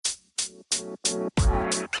Hey,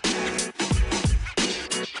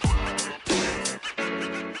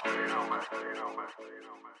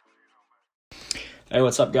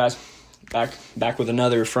 what's up, guys? Back with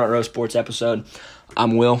another Front Row Sports episode.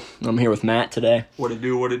 I'm Will. I'm here with Matt today. What it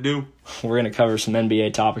do? We're going to cover some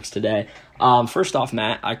NBA topics today. First off,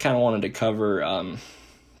 Matt, I kind of wanted to cover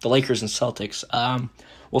the Lakers and Celtics.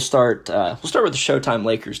 We'll start with the Showtime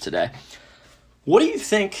Lakers today. What do you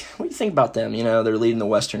think about them? You know, they're leading the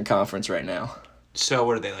Western Conference right now. So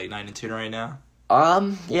what are they, like 9-2 right now?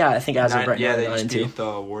 Yeah, I think as of right now, they 9-2. just beat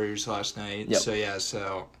the Warriors last night. Yep.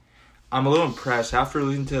 So I'm a little impressed. After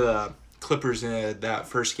losing to the Clippers in that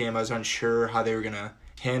first game, I was unsure how they were gonna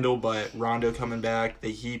handle, but Rondo coming back,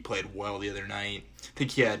 he played well the other night. I think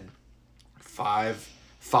he had 5,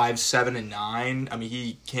 7, and 9. I mean,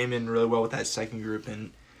 he came in really well with that second group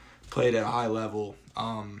and played at a high level.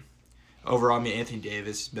 Overall, I mean, Anthony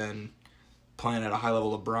Davis has been playing at a high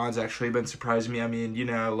level. LeBron's actually been surprising me. I mean, you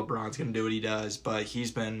know, LeBron's going to do what he does, but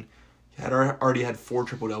already had 4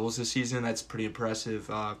 triple-doubles this season. That's pretty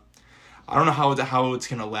impressive. I don't know how it's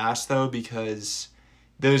going to last, though, because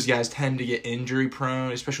those guys tend to get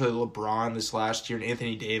injury-prone, especially LeBron this last year. And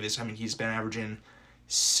Anthony Davis, I mean, he's been averaging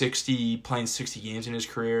playing 60 games in his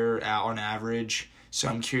career on average. So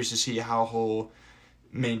I'm curious to see how he'll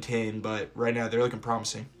maintain, but right now they're looking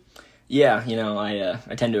promising. Yeah, you know, I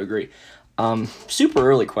tend to agree. Super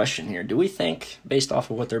early question here. Do we think, based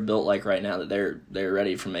off of what they're built like right now, that they're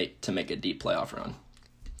ready to make a deep playoff run?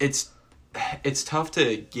 It's tough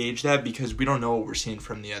to gauge that because we don't know what we're seeing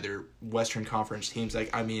from the other Western Conference teams.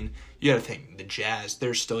 Like, I mean, you got to think the Jazz,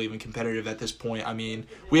 they're still even competitive at this point. I mean,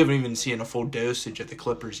 we haven't even seen a full dosage of the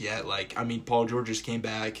Clippers yet. Like, I mean, Paul George just came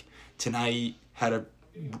back tonight,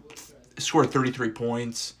 scored 33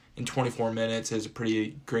 points in 24 minutes. It was a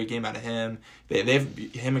pretty great game out of him.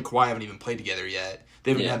 Him and Kawhi haven't even played together yet.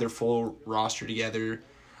 They haven't had their full roster together.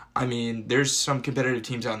 I mean, there's some competitive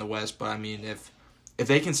teams out in the West, but I mean, if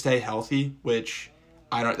they can stay healthy, which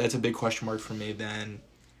that's a big question mark for me, then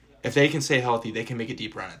if they can stay healthy, they can make a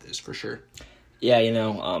deep run at this for sure. Yeah, you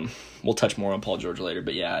know, we'll touch more on Paul George later,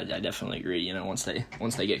 but yeah, I definitely agree. You know, once they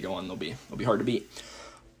get going, they'll be hard to beat.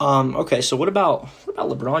 Okay, so what about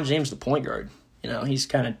LeBron James, the point guard? You know, he's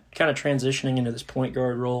kind of transitioning into this point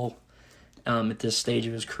guard role at this stage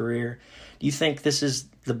of his career. Do you think this is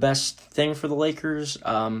the best thing for the Lakers?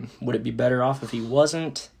 Would it be better off if he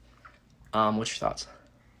wasn't? What's your thoughts?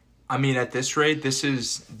 I mean, at this rate, this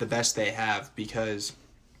is the best they have because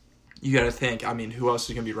you got to think, I mean, who else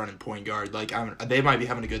is going to be running point guard? Like, they might be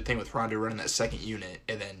having a good thing with Rondo running that second unit,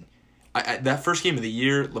 and then that first game of the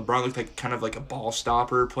year, LeBron looked like kind of like a ball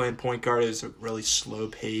stopper playing point guard. It was really slow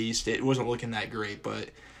paced. It wasn't looking that great, but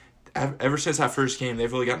ever since that first game,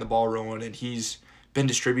 they've really gotten the ball rolling, and he's been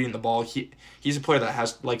distributing the ball. He's a player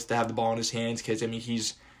that likes to have the ball in his hands because, I mean,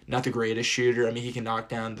 he's not the greatest shooter. I mean, he can knock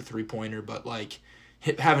down the three-pointer, but, like,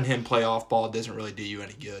 having him play off ball doesn't really do you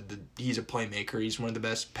any good. He's a playmaker. He's one of the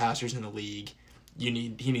best passers in the league. He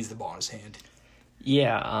needs the ball in his hand.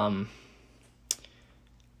 Yeah,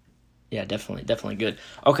 yeah, definitely good.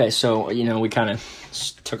 Okay, so, you know, we kind of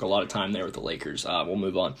took a lot of time there with the Lakers. We'll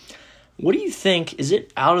move on. What do you think? Is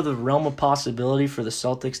it out of the realm of possibility for the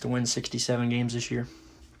Celtics to win 67 games this year?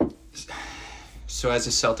 So as a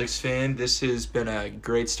Celtics fan, this has been a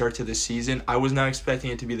great start to the season. I was not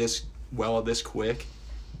expecting it to be this quick,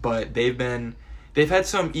 but they've had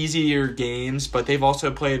some easier games, but they've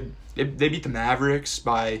also played. They beat the Mavericks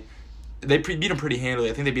beat them pretty handily.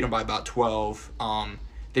 I think they beat them by about 12.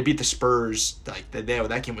 They beat the Spurs, that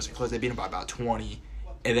game wasn't close. They beat them by about 20,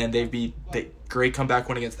 and then the great comeback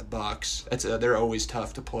win against the Bucks. They're always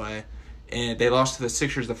tough to play, and they lost to the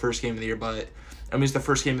Sixers the first game of the year. But I mean, it's the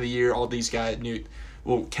first game of the year. All these guys knew.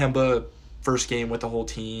 Well, Kemba first game with the whole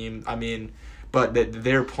team. I mean, but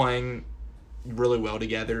they're playing really well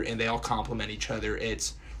together, and they all complement each other.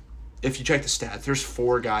 If you check the stats, there's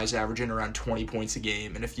 4 guys averaging around 20 points a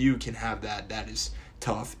game, and if you can have that, that is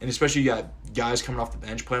tough. And especially you got guys coming off the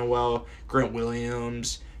bench playing well. Grant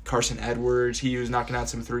Williams, Carson Edwards. He was knocking out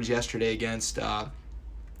some threes yesterday against I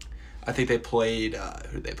think they played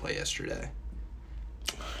who did they play yesterday?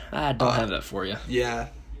 I don't have that for you. Yeah.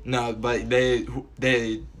 No, but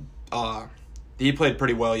he played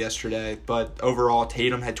pretty well yesterday, but overall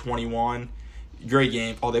Tatum had 21. Great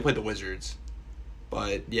game. Oh, they played the Wizards.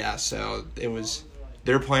 But yeah, so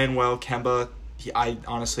they're playing well. Kemba, I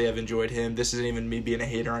honestly have enjoyed him. This isn't even me being a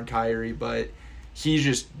hater on Kyrie, but he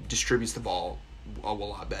just distributes the ball a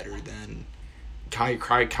lot better than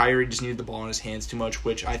Kyrie just needed the ball in his hands too much,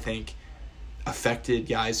 which I think affected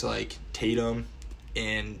guys like Tatum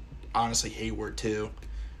and honestly Hayward too.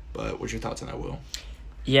 But what's your thoughts on that, Will?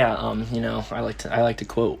 Yeah, I like to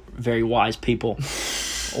quote very wise people.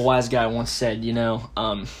 A wise guy once said,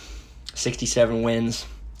 67 wins,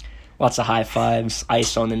 lots of high fives,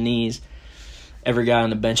 ice on the knees. Every guy on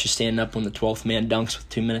the bench is standing up when the 12th man dunks with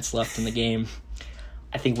 2 minutes left in the game.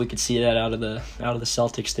 I think we could see that out of the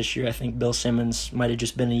Celtics this year. I think Bill Simmons might have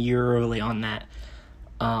just been a year early on that.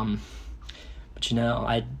 But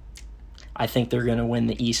I think they're going to win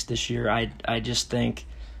the East this year. I just think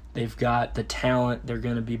they've got the talent. They're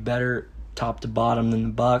going to be better top to bottom than the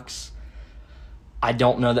Bucks. I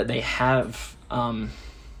don't know that they have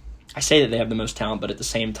I say that they have the most talent, but at the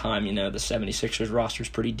same time, the 76ers roster is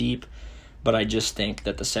pretty deep. But I just think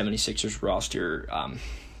that the 76ers roster,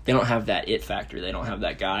 they don't have that it factor. They don't have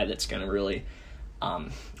that guy that's going to really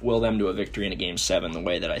will them to a victory in a Game 7 the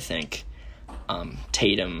way that I think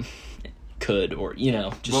Tatum could, or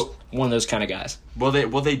one of those kind of guys. Well,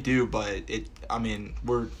 they do, but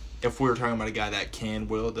if we were talking about a guy that can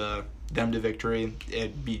will them to victory,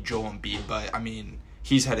 it'd be Joel Embiid. But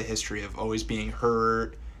he's had a history of always being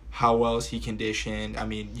hurt. How well is he conditioned?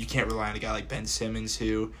 You can't rely on a guy like Ben Simmons,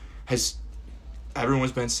 who has.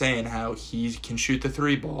 Everyone's been saying how he can shoot the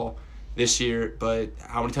 3-ball this year, but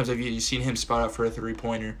how many times have you seen him spot up for a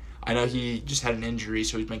 3-pointer? I know he just had an injury,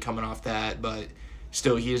 so he's been coming off that, but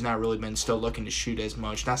still, he has not really been still looking to shoot as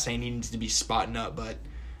much. Not saying he needs to be spotting up, but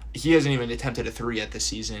he hasn't even attempted a 3 yet this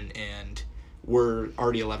season, and we're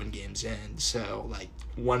already 11 games in. So,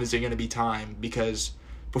 when is it going to be time? Because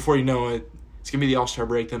before you know it, it's going to be the All-Star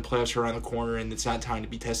break, then playoffs are around the corner, and it's not time to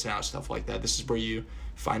be testing out stuff like that. This is where you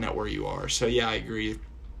find out where you are. So, yeah, I agree.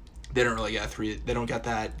 They don't really got 3. They don't got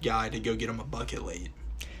that guy to go get them a bucket late.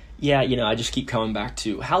 Yeah, I just keep coming back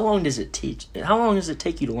to how long does it take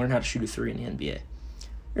you to learn how to shoot a 3 in the NBA?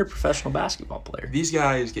 You're a professional basketball player. These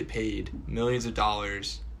guys get paid millions of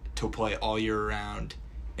dollars to play all year round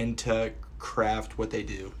and to craft what they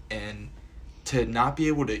do. And to not be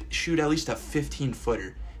able to shoot at least a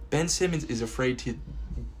 15-footer. Ben Simmons is afraid to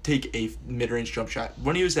take a mid-range jump shot.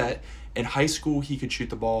 When he was in high school, he could shoot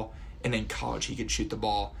the ball, and in college, he could shoot the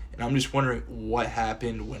ball. And I'm just wondering what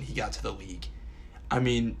happened when he got to the league.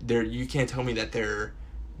 You can't tell me that their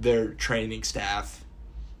training staff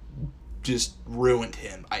just ruined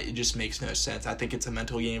him. It just makes no sense. I think it's a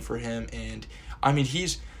mental game for him, and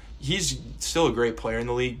he's still a great player in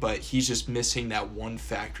the league, but he's just missing that one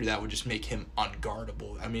factor that would just make him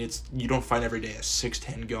unguardable. You don't find every day a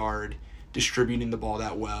 6'10" guard distributing the ball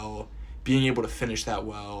that well, being able to finish that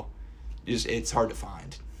well. It's hard to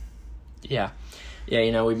find. Yeah,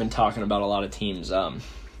 we've been talking about a lot of teams that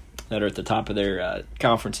are at the top of their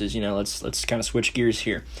conferences. Let's kind of switch gears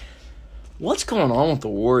here. What's going on with the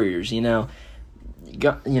Warriors? They were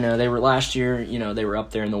last year. They were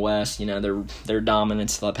up there in the West. Their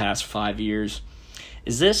dominance the past 5 years.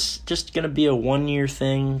 Is this just going to be a 1-year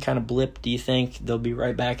thing, kind of blip? Do you think they'll be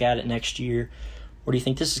right back at it next year, or do you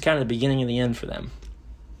think this is kind of the beginning of the end for them?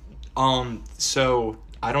 So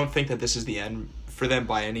I don't think that this is the end for them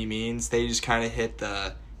by any means. They just kind of hit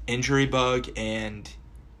the injury bug, and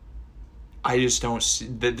I just don't see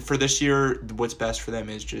for this year. What's best for them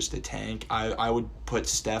is just a tank. I would put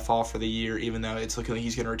Steph off for the year, even though it's looking like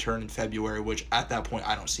he's going to return in February, which at that point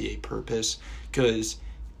I don't see a purpose, because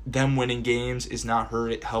them winning games is not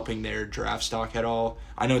helping their draft stock at all.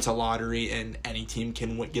 I know it's a lottery and any team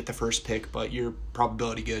can get the first pick, but your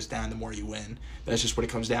probability goes down the more you win. That's just what it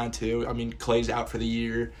comes down to. Clay's out for the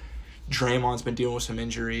year. Draymond's been dealing with some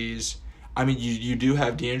injuries. You do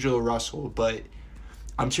have D'Angelo Russell, but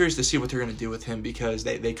I'm curious to see what they're going to do with him, because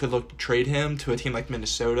they could look to trade him to a team like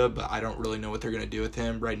Minnesota, but I don't really know what they're going to do with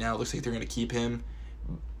him. Right now it looks like they're going to keep him,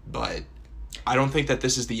 but I don't think that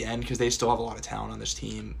this is the end, because they still have a lot of talent on this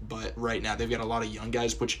team. But right now they've got a lot of young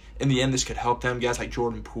guys, which in the end this could help them. Guys like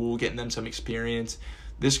Jordan Poole, getting them some experience.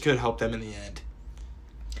 This could help them in the end.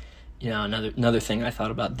 Another thing I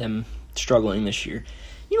thought about them struggling this year.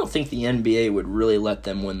 You don't think the NBA would really let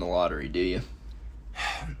them win the lottery, do you?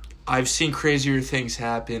 I've seen crazier things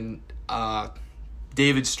happen.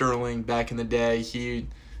 David Sterling, back in the day, he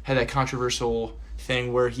had that controversial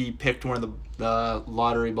thing where he picked one of the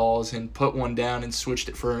lottery balls and put one down and switched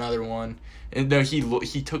it for another one. And no, he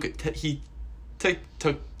took a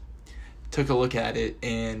look at it,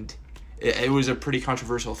 and it was a pretty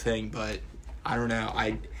controversial thing. But I don't know.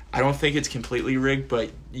 I don't think it's completely rigged,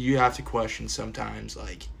 but you have to question sometimes,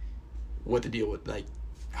 what the deal with,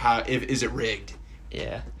 is it rigged?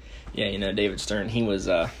 Yeah, David Stern, he was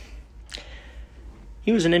an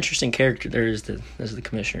interesting character there as the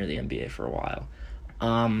commissioner of the NBA for a while.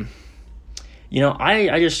 I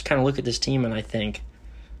just kind of look at this team and I think,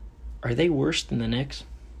 are they worse than the Knicks?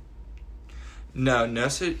 No,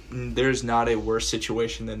 there's not a worse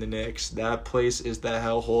situation than the Knicks. That place is the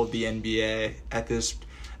hellhole of the NBA.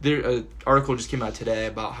 Article just came out today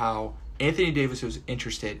about how Anthony Davis was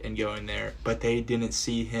interested in going there, but they didn't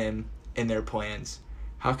see him in their plans.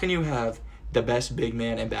 How can you have the best big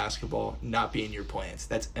man in basketball not be in your plans?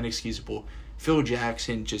 That's inexcusable. Phil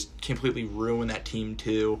Jackson just completely ruined that team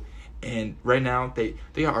too. And right now they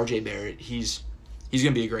got RJ Barrett. He's going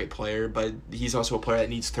to be a great player, but he's also a player that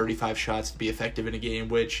needs 35 shots to be effective in a game,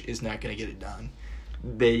 which is not going to get it done.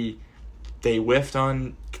 They whiffed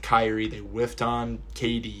on Kyrie. They whiffed on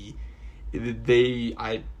KD.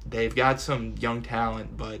 They've got some young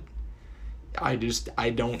talent, but I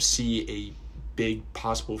don't see a big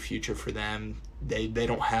possible future for them. They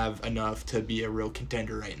don't have enough to be a real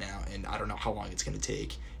contender right now, and I don't know how long it's going to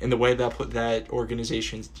take. And the way that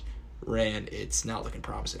organization ran, it's not looking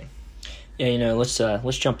promising. Yeah, let's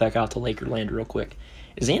jump back out to Lakerland real quick.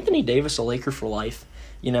 Is Anthony Davis a Laker for life?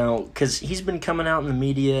 Because he's been coming out in the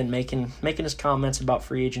media and making his comments about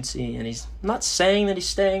free agency, and he's not saying that he's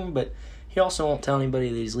staying, but he also won't tell anybody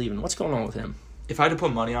that he's leaving. What's going on with him? If I had to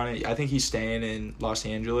put money on it, I think he's staying in Los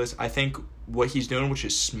Angeles. I think what he's doing, which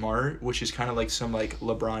is smart, which is kind of like some like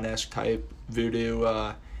LeBron-esque type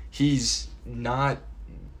voodoo, he's not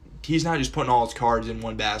just putting all his cards in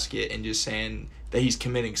one basket and just saying that he's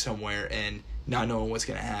committing somewhere and not knowing what's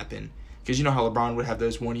going to happen. Because you know how LeBron would have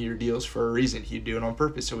those one-year deals for a reason. He'd do it on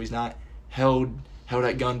purpose, so he's not held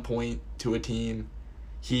at gunpoint to a team.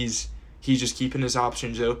 He's just keeping his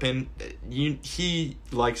options open. He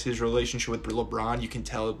likes his relationship with LeBron. You can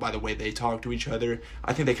tell by the way they talk to each other.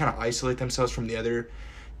 I think they kind of isolate themselves from the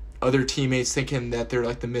other teammates, thinking that they're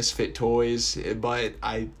like the misfit toys. But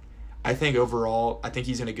I think overall, I think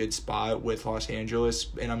he's in a good spot with Los Angeles,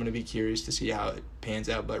 and I'm going to be curious to see how it pans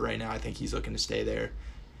out. But right now, I think he's looking to stay there.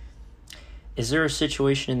 Is there a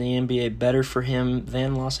situation in the NBA better for him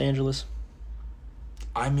than Los Angeles?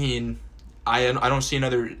 I mean, I don't see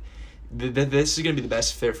another. This is going to be the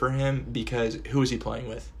best fit for him because who is he playing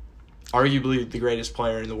with? Arguably the greatest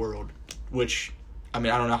player in the world, which, I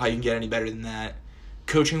mean, I don't know how you can get any better than that.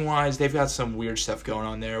 Coaching-wise, they've got some weird stuff going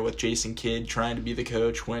on there with Jason Kidd trying to be the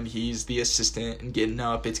coach when he's the assistant and getting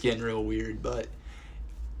up. It's getting real weird, but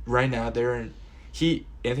right now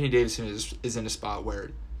Anthony Davis is in a spot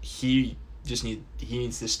where he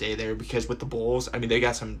needs to stay there because with the Bulls, I mean, they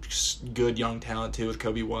got some good young talent too with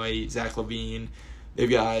Kobe White, Zach LaVine. They've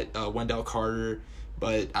got Wendell Carter,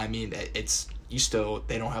 but I mean, they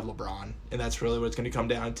don't have LeBron, and that's really what it's going to come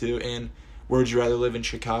down to. And would you rather live in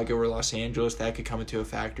Chicago or Los Angeles? That could come into a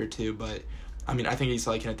factor too, but I mean, I think he's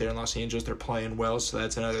liking it there in Los Angeles. They're playing well, so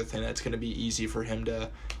that's another thing that's going to be easy for him to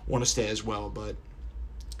want to stay as well, but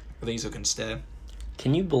I think he's looking to stay.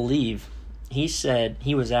 Can you believe he said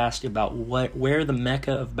he was asked about where the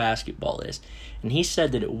mecca of basketball is, and he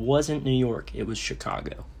said that it wasn't New York, it was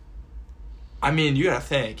Chicago. I mean, you got to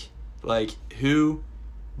think, like, who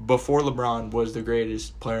before LeBron was the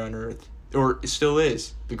greatest player on earth, or still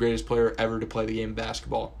is the greatest player ever to play the game of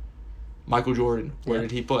basketball? Michael Jordan. Where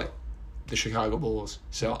did he play? The Chicago Bulls.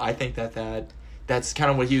 So I think that's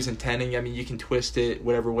kind of what he was intending. I mean, you can twist it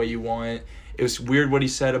whatever way you want. It was weird what he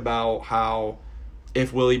said about how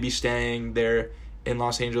if will he be staying there in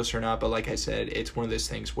Los Angeles or not, but like I said, it's one of those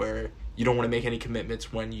things where you don't want to make any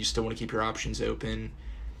commitments when you still want to keep your options open.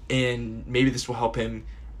 And maybe this will help him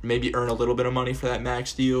maybe earn a little bit of money for that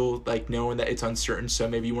max deal, like knowing that it's uncertain, so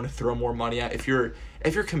maybe you want to throw more money at. If you're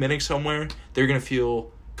committing somewhere, they're going to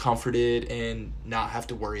feel comforted and not have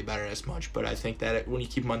to worry about it as much. But I think that when you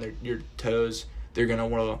keep them on your toes, they're going to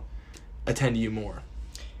want to attend to you more.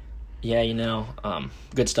 Yeah,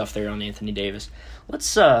 good stuff there on Anthony Davis.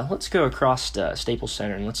 Let's go across Staples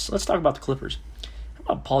Center and let's talk about the Clippers.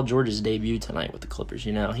 How about Paul George's debut tonight with the Clippers?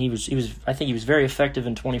 He was I think he was very effective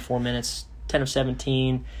in 24 minutes, 10 of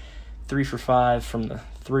 17, 3 for 5 from the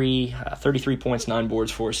 3, 33 points, 9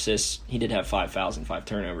 boards, 4 assists. He did have 5 fouls and 5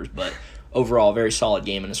 turnovers, but overall, very solid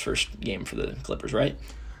game in his first game for the Clippers, right?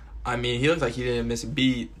 I mean, he looked like he didn't miss a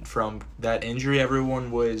beat from that injury.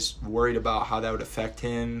 Everyone was worried about how that would affect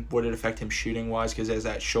him. Would it affect him shooting-wise? Because as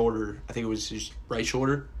that shoulder, I think it was his right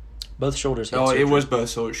shoulder. Both shoulders. Oh, it was both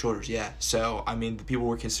shoulders, yeah. So, I mean, the people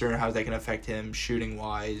were concerned how is that going to affect him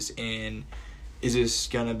shooting-wise, and is this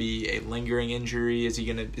going to be a lingering injury? Is it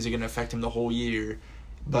going to affect him the whole year?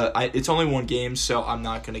 But it's only one game, so I'm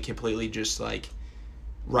not going to completely just,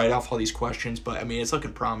 write off all these questions, but I mean, it's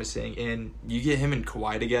looking promising, and you get him and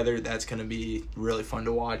Kawhi together, that's going to be really fun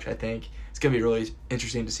to watch. I think it's going to be really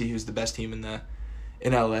interesting to see who's the best team in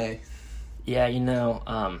LA. Yeah,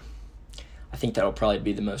 I think that'll probably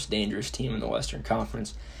be the most dangerous team in the Western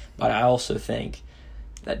Conference, but I also think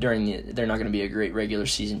that they're not going to be a great regular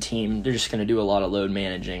season team. They're just going to do a lot of load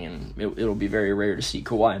managing, and it'll be very rare to see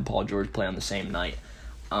Kawhi and Paul George play on the same night.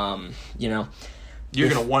 You're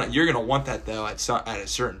gonna want that though at a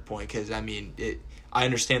certain point, because I mean I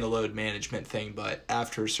understand the load management thing, but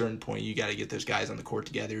after a certain point you got to get those guys on the court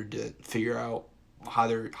together to figure out how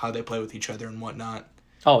they play with each other and whatnot.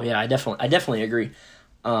 Oh yeah, I definitely agree.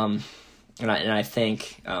 And I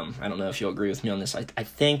think I don't know if you'll agree with me on this. I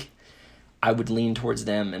think I would lean towards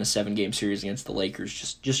them in a 7-game series against the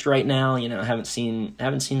Lakers. Just right now, I haven't seen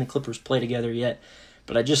the Clippers play together yet,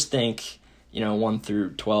 but I just think 1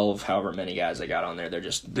 through 12, however many guys I got on there, they're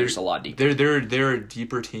just a lot deeper. They're a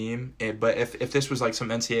deeper team, but if this was like some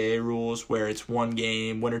NCAA rules where it's one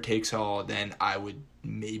game, winner takes all, then I would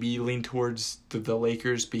maybe lean towards the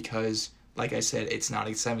Lakers, because like I said, it's not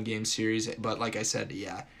a 7-game series, but like I said,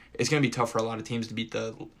 yeah, it's going to be tough for a lot of teams to beat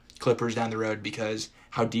the Clippers down the road because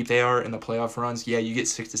how deep they are in the playoff runs. Yeah, you get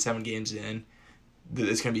 6 to 7 games in,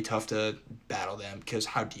 it's going to be tough to battle them because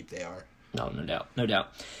how deep they are. No doubt.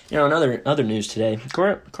 Other news today,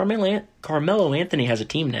 Carmelo Anthony has a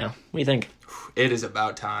team now. What do you think? It is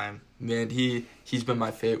about time, man. He's been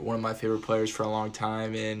one of my favorite players for a long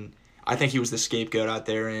time, and I think he was the scapegoat out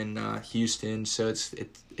there in Houston. So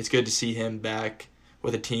it's good to see him back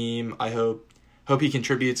with a team. I hope he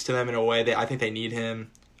contributes to them in a way. I think they need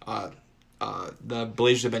him. The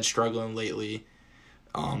Blazers have been struggling lately.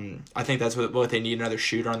 I think that's what they need, another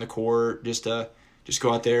shooter on the court, just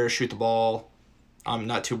go out there, shoot the ball. I'm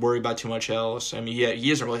not too worried about too much else. I mean, he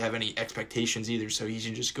doesn't really have any expectations either, so he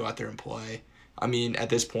can just go out there and play. I mean, at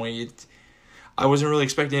this point, I wasn't really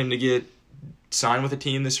expecting him to get signed with a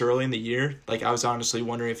team this early in the year. Like, I was honestly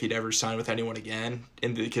wondering if he'd ever sign with anyone again,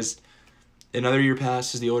 and because another year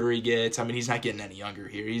passes, the older he gets. I mean, he's not getting any younger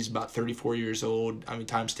here. He's about 34 years old. I mean,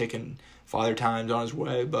 time's ticking, father time's on his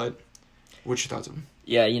way, but what's your thoughts on him?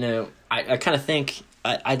 Yeah, I kind of think,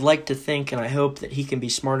 I'd like to think and I hope that he can be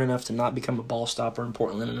smart enough to not become a ball stopper in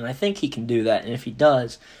Portland, and I think he can do that, and if he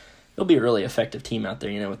does, they'll be a really effective team out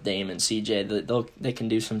there, with Dame and CJ. They can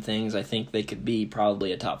do some things. I think they could be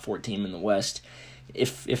probably a top 4 team in the West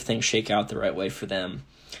if things shake out the right way for them.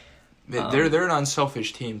 They're an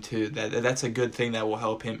unselfish team too. That's a good thing that will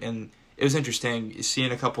help him. And it was interesting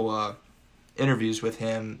seeing a couple interviews with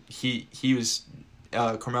him. He was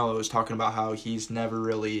Carmelo was talking about how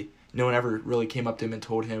no one ever really came up to him and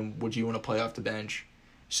told him, "Would you want to play off the bench?"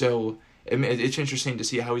 So it's interesting to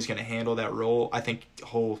see how he's going to handle that role. I think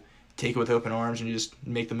he'll take it with open arms and just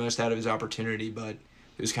make the most out of his opportunity. But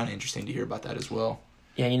it was kind of interesting to hear about that as well.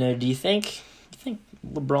 Yeah, do you think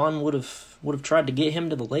LeBron would have tried to get him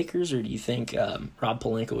to the Lakers, or do you think Rob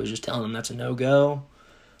Pelinka was just telling him that's a no-go?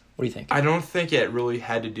 What do you think? I don't think it really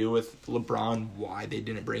had to do with LeBron why they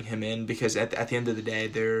didn't bring him in, because at the end of the day,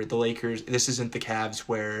 they're the Lakers. This isn't the Cavs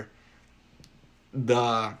where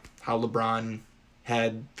how LeBron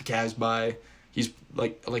had the Cavs by. He's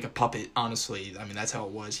like a puppet, honestly. I mean, that's how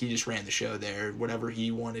it was. He just ran the show there. Whatever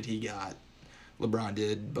he wanted, he got. LeBron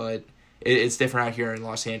did, but it's different out here in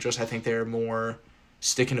Los Angeles. I think they're more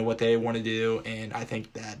sticking to what they want to do, and I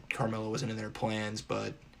think that Carmelo wasn't in their plans.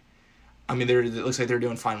 But I mean, it looks like they're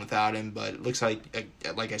doing fine without him. But it looks like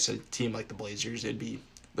I said, a team like the Blazers,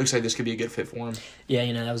 looks like this could be a good fit for him. Yeah,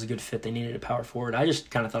 that was a good fit. They needed a power forward. I just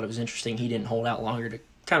kind of thought it was interesting he didn't hold out longer to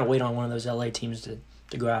kind of wait on one of those LA teams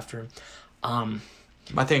to go after him.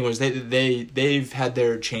 My thing was they've had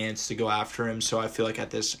their chance to go after him, so I feel like at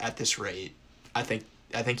this rate, I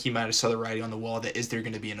think he might have saw the writing on the wall that is there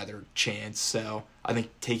going to be another chance. So I think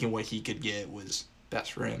taking what he could get was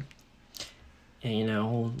best for him.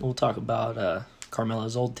 And we'll talk about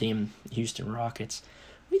Carmelo's old team, Houston Rockets.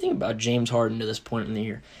 What do you think about James Harden to this point in the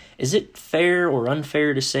year? Is it fair or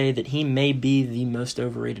unfair to say that he may be the most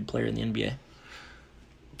overrated player in the NBA?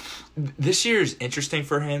 This year is interesting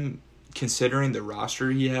for him, considering the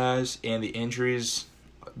roster he has and the injuries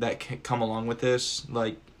that come along with this.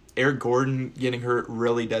 Like, Eric Gordon getting hurt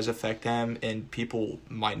really does affect them, and people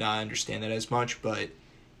might not understand that as much, but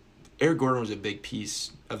Eric Gordon was a big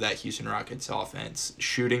piece of that Houston Rockets offense,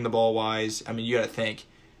 shooting the ball wise. I mean, you got to think,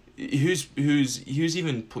 who's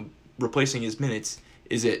even replacing his minutes?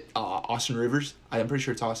 Is it Austin Rivers? I'm pretty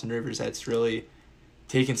sure it's Austin Rivers that's really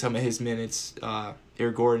taking some of his minutes.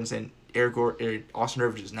 Eric Gordon's, and Austin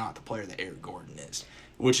Rivers is not the player that Eric Gordon is,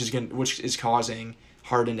 which is causing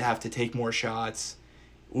Harden to have to take more shots,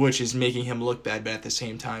 which is making him look bad. But at the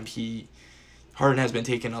same time, Harden has been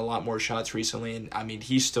taking a lot more shots recently, and I mean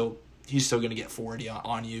he's still going to get 40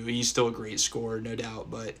 on you. He's still a great scorer, no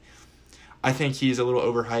doubt, but I think he's a little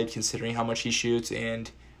overhyped considering how much he shoots and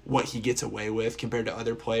what he gets away with compared to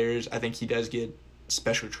other players. I think he does get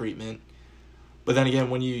special treatment. But then again,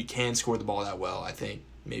 when you can score the ball that well, I think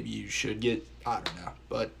maybe you should get, I don't know.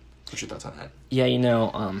 But what's your thoughts on that? Yeah,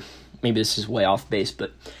 maybe this is way off base,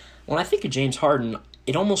 but when I think of James Harden,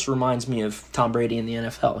 it almost reminds me of Tom Brady in the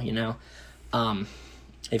NFL,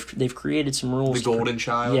 They've created some rules. The golden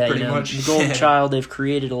child, pretty much. The golden child. They've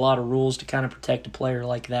created a lot of rules to kind of protect a player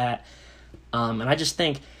like that. And I just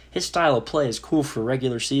think his style of play is cool for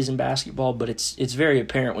regular season basketball, but it's very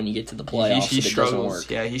apparent when you get to the playoffs he that it struggles. doesn't work.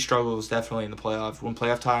 Yeah, he struggles definitely in the playoffs. When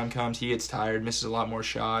playoff time comes, he gets tired, misses a lot more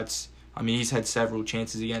shots. I mean, he's had several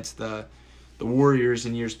chances against the Warriors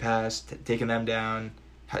in years past, taking them down.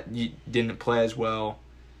 He didn't play as well.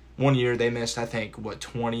 One year they missed, I think,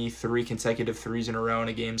 23 consecutive threes in a row in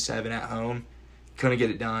a Game 7 at home. Couldn't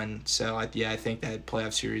get it done. So, I think that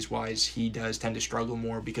playoff series-wise, he does tend to struggle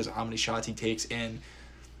more because of how many shots he takes and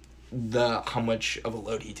how much of a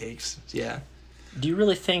load he takes. Yeah. Do you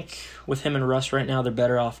really think with him and Russ right now, they're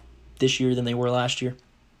better off this year than they were last year?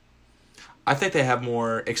 I think they have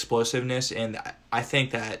more explosiveness, and I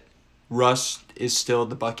think that Russ is still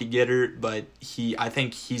the bucket getter, but I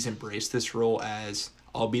think he's embraced this role as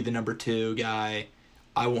I'll be the number 2 guy.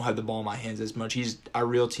 I won't have the ball in my hands as much. He's a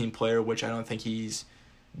real team player, which I don't think he's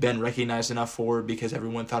been recognized enough for because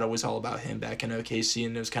everyone thought it was all about him back in OKC,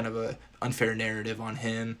 and it was kind of an unfair narrative on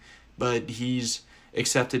him. But he's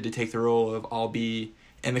accepted to take the role of I'll be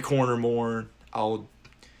in the corner more, I'll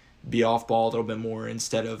be off ball a little bit more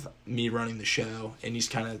instead of me running the show. And he's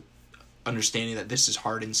kind of understanding that this is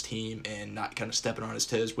Harden's team and not kind of stepping on his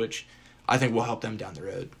toes, which I think will help them down the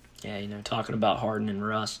road. Yeah, talking about Harden and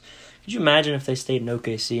Russ. Could you imagine if they stayed in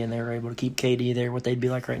OKC and they were able to keep KD there, what they'd be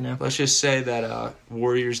like right now? Let's just say that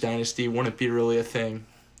Warriors dynasty wouldn't be really a thing.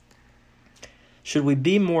 Should we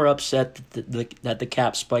be more upset that the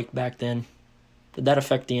cap spiked back then? Did that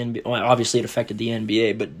affect the NBA? Well, obviously it affected the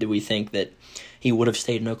NBA, but do we think that he would have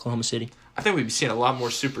stayed in Oklahoma City? I think we'd be seeing a lot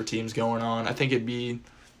more super teams going on. I think it'd be,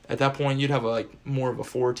 at that point, you'd have more of a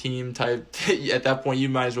 4-team type. At that point, you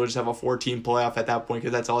might as well just have a 4-team playoff at that point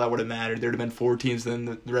because that's all that would have mattered. There'd have been 4 teams, then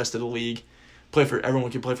the rest of the league. Everyone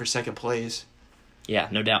could play for second place. Yeah,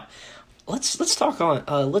 no doubt. Let's talk about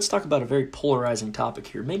a very polarizing topic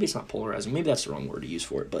here. Maybe it's not polarizing. Maybe that's the wrong word to use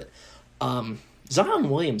for it. But Zion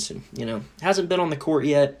Williamson, hasn't been on the court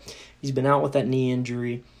yet. He's been out with that knee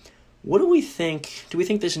injury. What do we think? Do we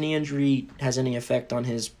think this knee injury has any effect on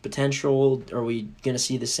his potential? Are we going to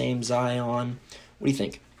see the same Zion? What do you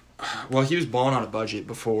think? Well, he was balling on a budget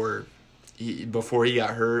before he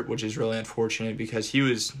got hurt, which is really unfortunate because he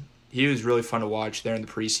was really fun to watch there in the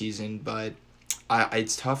preseason. But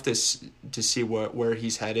it's tough to see where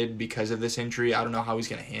he's headed because of this injury. I don't know how he's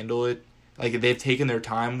going to handle it. They've taken their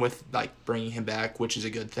time with bringing him back, which is a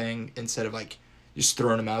good thing, instead of just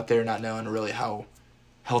throwing him out there, not knowing really how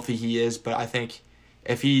healthy he is. But I think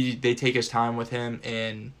if they take his time with him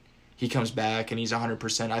and he comes back and he's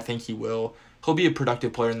 100%, I think he'll be a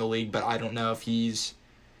productive player in the league. But I don't know if he's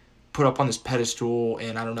put up on this pedestal,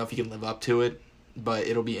 and I don't know if he can live up to it. But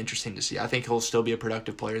it'll be interesting to see. I think he'll still be a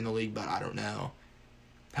productive player in the league, but I don't know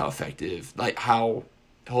how effective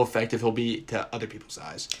he'll be to other people's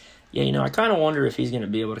eyes. Yeah, I kind of wonder if he's going to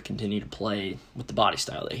be able to continue to play with the body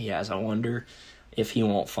style that he has. I wonder if he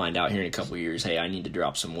won't find out here in a couple of years, hey, I need to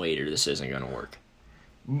drop some weight or this isn't going to work.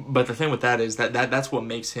 But the thing with that is that's what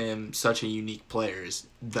makes him such a unique player.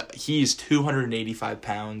 He's 285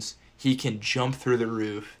 pounds. He can jump through the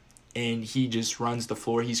roof, and he just runs the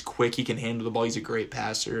floor. He's quick. He can handle the ball. He's a great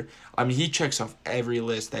passer. I mean, he checks off every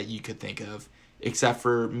list that you could think of, except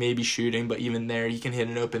for maybe shooting. But even there, he can hit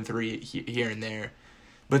an open 3 here and there.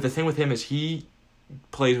 But the thing with him is he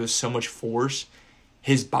plays with so much force,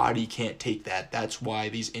 his body can't take that. That's why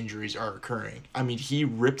these injuries are occurring. I mean, he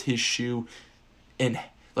ripped his shoe, and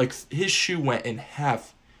his shoe went in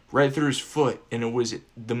half right through his foot, and it was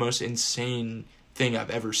the most insane thing I've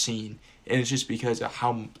ever seen. And it's just because of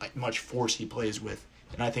how much force he plays with.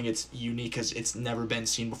 And I think it's unique because it's never been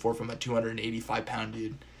seen before from a 285-pound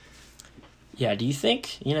dude. Yeah, do you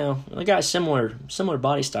think, the guy's similar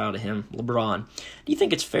body style to him, LeBron. Do you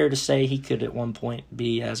think it's fair to say he could at one point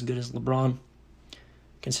be as good as LeBron,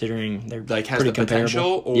 considering they're has pretty the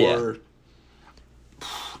potential? Or yeah.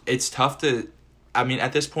 It's tough to,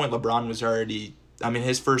 at this point, LeBron was already,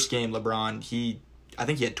 his first game, LeBron, I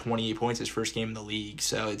think he had 28 points his first game in the league,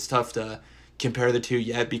 so it's tough to compare the two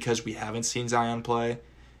yet because we haven't seen Zion play.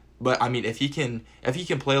 But, if he can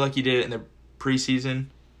play like he did in the preseason,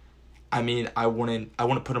 I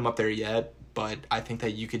wouldn't put him up there yet, but I think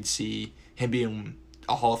that you could see him being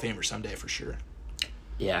a Hall of Famer someday for sure.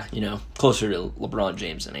 Yeah, closer to LeBron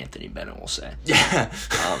James than Anthony Bennett, we'll say. Yeah.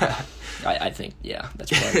 I think,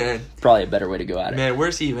 that's probably a better way to go at it. Man,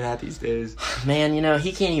 where's he even at these days? Man,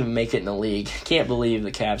 he can't even make it in the league. Can't believe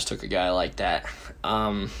the Cavs took a guy like that.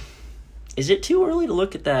 Is it too early to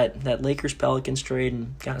look at that Lakers-Pelicans trade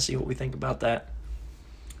and kind of see what we think about that?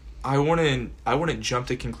 I wouldn't jump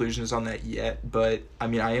to conclusions on that yet, but I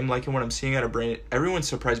am liking what I'm seeing out of Brandon. Everyone's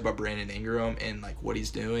surprised about Brandon Ingram and what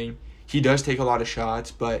he's doing. He does take a lot of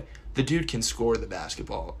shots, but the dude can score the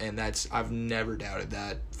basketball, and I've never doubted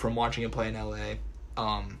that from watching him play in LA.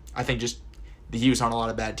 I think just he was on a lot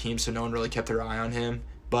of bad teams, so no one really kept their eye on him.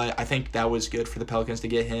 But I think that was good for the Pelicans to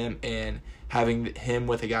get him, and having him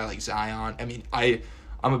with a guy like Zion.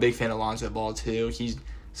 I'm a big fan of Lonzo Ball too.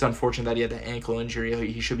 It's unfortunate that he had that ankle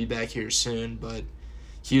injury. He should be back here soon, but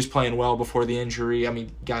he was playing well before the injury.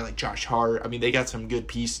 Guy like Josh Hart. They got some good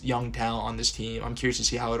young talent on this team. I'm curious to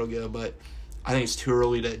see how it'll go, but I think it's too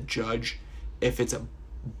early to judge if it's a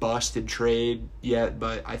busted trade yet,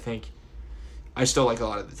 but I think I still like a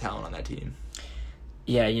lot of the talent on that team.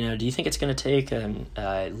 Yeah, do you think it's going to take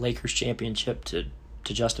a Lakers championship to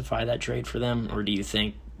justify that trade for them, or do you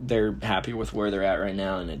think they're happy with where they're at right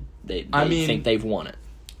now and they think they've won it?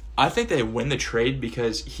 I think they win the trade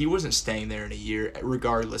because he wasn't staying there in a year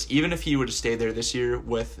regardless. Even if he would have stayed there this year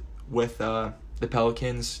with the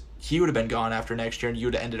Pelicans, he would have been gone after next year and you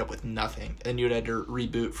would have ended up with nothing. And you would have had to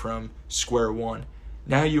reboot from square one.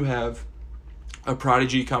 Now you have a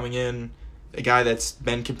prodigy coming in, a guy that's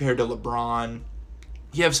been compared to LeBron.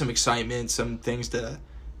 You have some excitement, some things to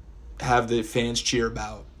have the fans cheer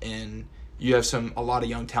about, and you have a lot of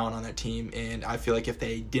young talent on that team. And I feel like if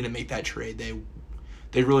they didn't make that trade,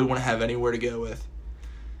 they really want to have anywhere to go with.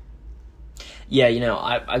 Yeah,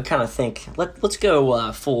 I kind of think let's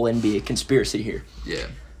go full NBA conspiracy here. Yeah.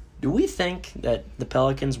 Do we think that the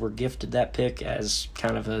Pelicans were gifted that pick as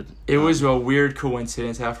kind of a... It was a weird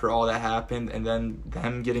coincidence after all that happened, and then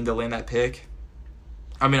them getting to land that pick.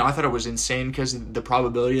 I thought it was insane because the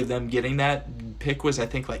probability of them getting that pick was, I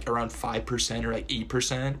think, around 5% or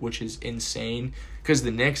 8%, which is insane because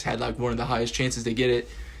the Knicks had, one of the highest chances to get it.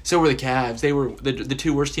 So were the Cavs. They were the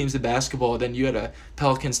two worst teams in basketball. Then you had a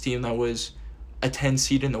Pelicans team that was a 10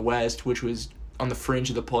 seed in the West, which was on the fringe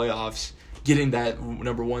of the playoffs, getting that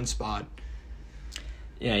number one spot.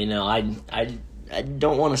 Yeah, I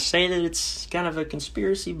don't want to say that it's kind of a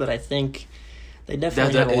conspiracy, but I think they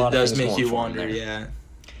definitely have a lot of things going for them. It does make you wonder, yeah.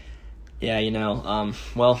 Yeah,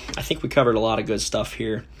 well, I think we covered a lot of good stuff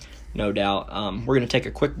here, no doubt. We're going to take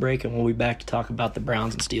a quick break, and we'll be back to talk about the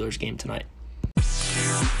Browns and Steelers game tonight.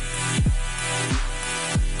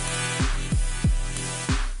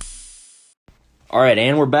 All right,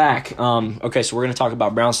 and we're back. Okay, so we're going to talk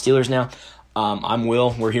about Browns Steelers now. I'm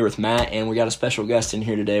Will. We're here with Matt, and we got a special guest in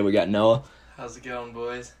here today. We got Noah. How's it going,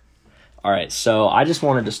 boys? All right, so I just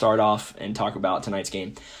wanted to start off and talk about tonight's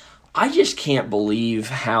game. I just can't believe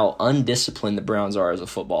how undisciplined the Browns are as a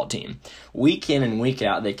football team. Week in and week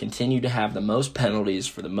out, they continue to have the most penalties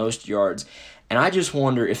for the most yards, and I just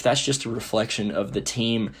wonder if that's just a reflection of the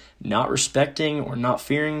team not respecting or not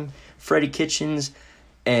fearing Freddie Kitchens,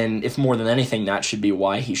 and if more than anything, that should be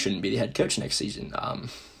why he shouldn't be the head coach next season.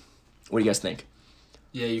 What do you guys think?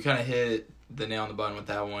 Yeah, you kind of hit the nail on the button with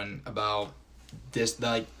that one about just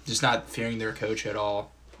not fearing their coach at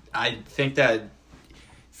all. I think that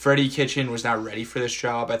Freddie Kitchen was not ready for this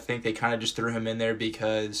job. I think they kind of just threw him in there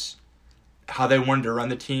because how they wanted to run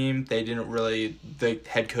the team, the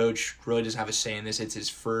head coach really doesn't have a say in this. It's his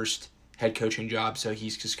first head coaching job, so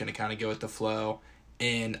he's just going to kind of go with the flow.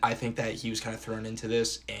 And I think that he was kind of thrown into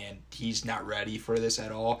this, and he's not ready for this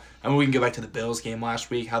at all. We can go back to the Bills game last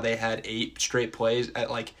week, how they had 8 straight plays at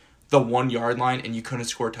the 1 yard line, and you couldn't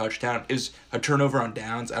score a touchdown. It was a turnover on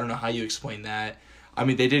downs. I don't know how you explain that.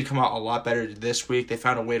 They did come out a lot better this week. They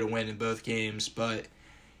found a way to win in both games, but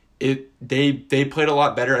they played a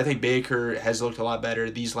lot better. I think Baker has looked a lot better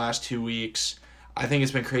these last 2 weeks. I think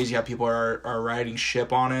it's been crazy how people are riding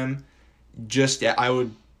ship on him. I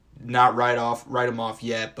would not write him off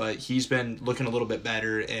yet, but he's been looking a little bit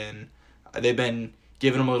better, and they've been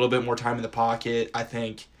giving him a little bit more time in the pocket. I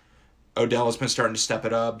think Odell has been starting to step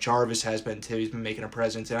it up. Jarvis has been too. He's been making a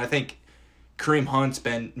presence, and I think Kareem Hunt's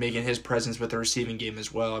been making his presence with the receiving game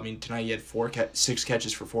as well. Tonight he had 6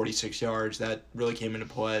 catches for 46 yards. That really came into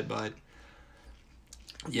play, but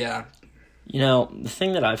yeah. The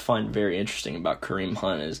thing that I find very interesting about Kareem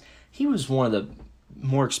Hunt is he was one of the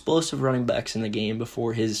more explosive running backs in the game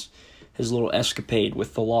before his little escapade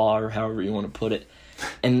with the law, or however you want to put it.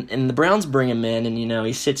 And the Browns bring him in, and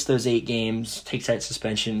he sits those 8 games, takes that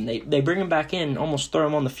suspension. They bring him back in, almost throw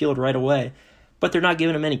him on the field right away. but they're not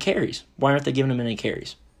giving him any carries. Why aren't they giving him any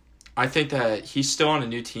carries? I think that he's still on a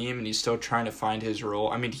new team and he's still trying to find his role.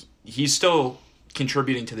 I mean, he's still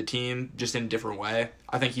contributing to the team just in a different way.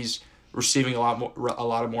 I think he's receiving a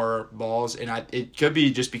lot of more balls, and it could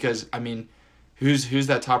be just because, I mean, who's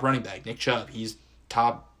that top running back? Nick Chubb. He's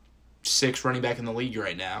top 6 running back in the league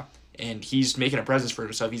right now, and he's making a presence for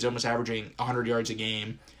himself. He's almost averaging 100 yards a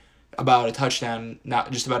game, about a touchdown,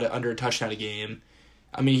 not just about under a touchdown a game.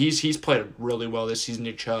 I mean, he's played really well this season,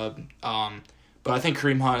 Nick Chubb. But I think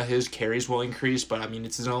Kareem Hunt, his carries will increase, but I mean,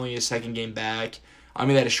 it's only his second game back. I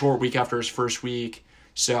mean, that a short week after his first week,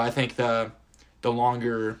 so I think the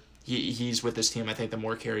longer he's with this team, I think the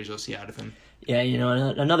more carries you'll see out of him. Yeah,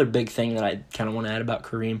 another big thing that I kind of want to add about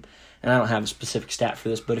Kareem, and I don't have a specific stat for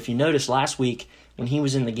this, but if you notice last week when he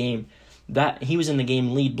was in the game, that he was in the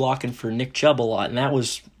game lead blocking for Nick Chubb a lot, and that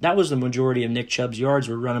was the majority of Nick Chubb's yards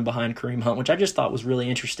were running behind Kareem Hunt, which I just thought was really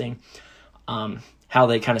interesting. How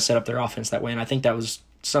they kind of set up their offense that way, and I think that was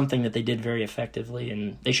something that they did very effectively,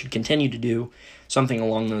 and they should continue to do something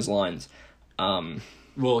along those lines.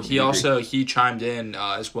 Well, he chimed in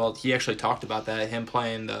as well. He actually talked about that, him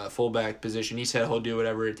playing the fullback position. He said he'll do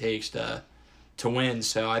whatever it takes to win.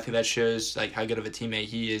 So I think that shows like how good of a teammate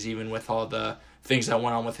he is, even with all the things that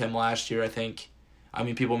went on with him last year. I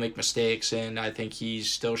mean, people make mistakes, and I think he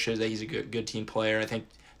still shows that he's a good team player. I think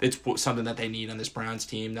it's something that they need on this Browns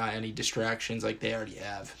team, not any distractions like they already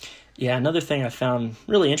have. Yeah, another thing I found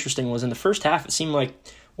really interesting was in the first half, it seemed like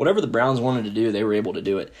whatever the Browns wanted to do, they were able to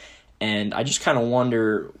do it. And I just kind of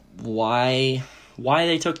wonder why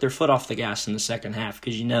they took their foot off the gas in the second half,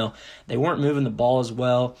 because, they weren't moving the ball as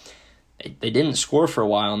well. They didn't score for a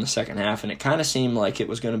while in the second half, and it kind of seemed like it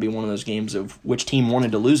was going to be one of those games of which team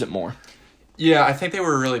wanted to lose it more. Yeah, I think they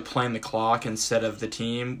were really playing the clock instead of the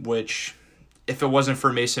team, which, if it wasn't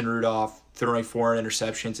for Mason Rudolph throwing 4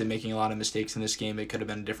 interceptions and making a lot of mistakes in this game, it could have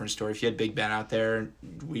been a different story. If you had Big Ben out there,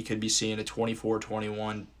 we could be seeing a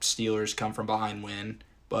 24-21 Steelers come from behind win.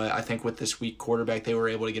 But I think with this weak quarterback, they were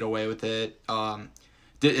able to get away with it.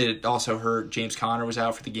 It also hurt. James Conner was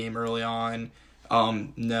out for the game early on.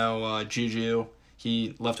 Juju,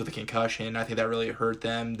 he left with a concussion. I think that really hurt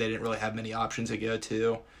them. They didn't really have many options to go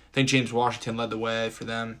to. I think James Washington led the way for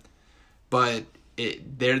them. But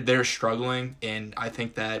they're struggling, and I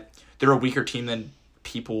think that they're a weaker team than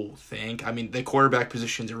people think. I mean, the quarterback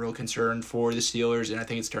position's a real concern for the Steelers, and I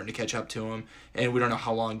think it's starting to catch up to them. And we don't know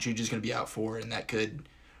how long Juju's going to be out for, and that could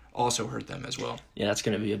also hurt them as well. Yeah, that's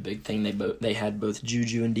going to be a big thing. They had both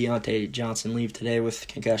Juju and Deontay Johnson leave today with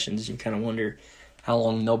concussions. You kind of wonder how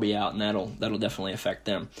long they'll be out, and that'll definitely affect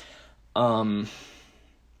them. The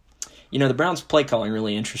Browns' play calling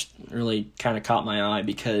really kind of caught my eye,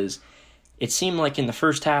 because it seemed like in the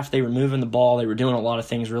first half they were moving the ball, they were doing a lot of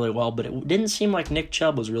things really well, but it didn't seem like Nick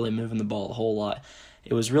Chubb was really moving the ball a whole lot.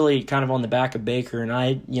 It was really kind of on the back of Baker, and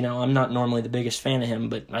I'm not normally the biggest fan of him,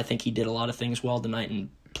 but I think he did a lot of things well tonight and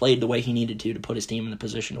played the way he needed to put his team in the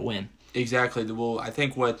position to win. Exactly. Well, I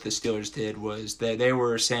think what the Steelers did was they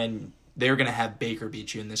were saying they were going to have Baker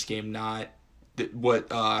beat you in this game, not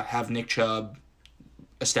have Nick Chubb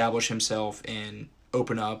establish himself and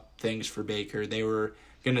open up things for Baker. They were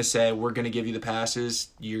going to say, we're going to give you the passes,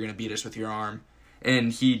 you're going to beat us with your arm.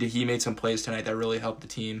 And he made some plays tonight that really helped the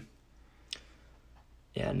team.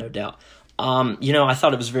 Yeah, no doubt. I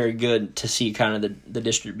thought it was very good to see kind of the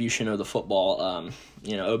distribution of the football.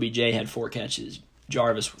 OBJ had 4 catches,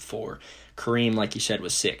 Jarvis with 4, Kareem, like you said,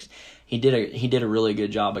 was 6. He did a really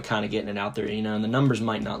good job of kind of getting it out there, and the numbers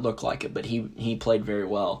might not look like it, but he played very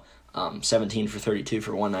well. 17 for 32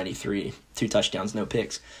 for 193, 2 touchdowns, no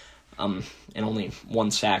picks, and only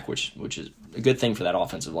 1 sack, which is a good thing for that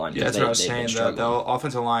offensive line. Yeah, that's what I was saying. The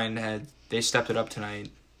offensive line they stepped it up tonight.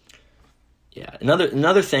 Yeah,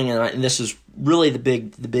 another thing, and this is really the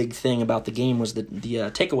big thing about the game, was the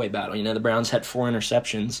takeaway battle. The Browns had 4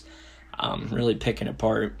 interceptions, really picking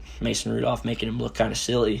apart Mason Rudolph, making him look kind of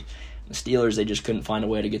silly. The Steelers, they just couldn't find a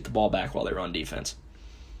way to get the ball back while they were on defense.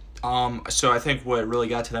 So I think what really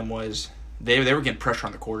got to them was they were getting pressure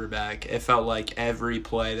on the quarterback. It felt like every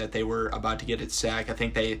play that they were about to get a sack, I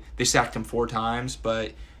think they sacked him 4 times,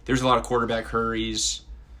 but there's a lot of quarterback hurries.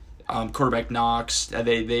 Quarterback knocks,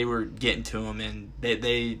 they were getting to him, and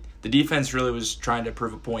the defense really was trying to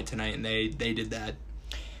prove a point tonight, and they did that.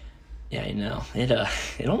 Yeah,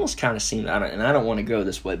 it almost kind of seemed, and I don't want to go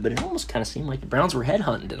this way, but it almost kind of seemed like the Browns were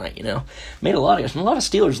headhunting tonight. Made a lot of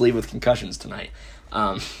Steelers leave with concussions tonight.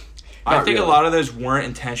 I think a lot of those weren't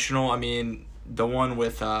intentional. I mean, the one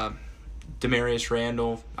with Demarius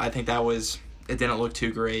Randall, I think it didn't look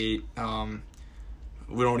too great.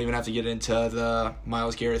 We don't even have to get into the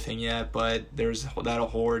Myles Garrett thing yet, but there's that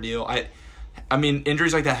whole ordeal. I mean,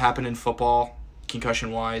 injuries like that happen in football,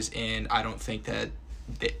 concussion-wise, and I don't think that,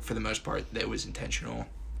 for the most part, that was intentional.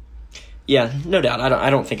 Yeah, no doubt. I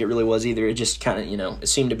don't think it really was either. It just kind of, it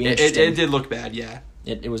seemed to be interesting. It did look bad, yeah.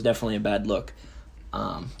 It was definitely a bad look.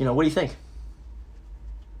 What do you think?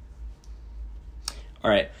 All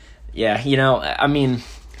right. Yeah, I mean,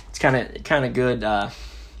 it's kind of good.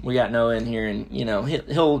 We got Noah in here, and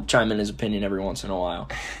he'll chime in his opinion every once in a while.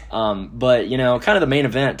 But kind of the main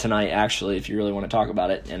event tonight, actually, if you really want to talk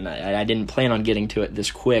about it, and I didn't plan on getting to it this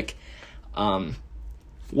quick.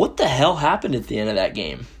 What the hell happened at the end of that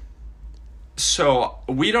game? So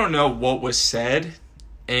we don't know what was said,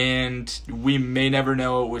 and we may never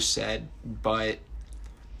know what was said. But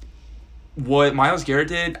what Myles Garrett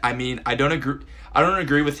did, I mean, I don't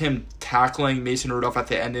agree with him tackling Mason Rudolph at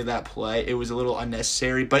the end of that play. It was a little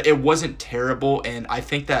unnecessary, but it wasn't terrible, and I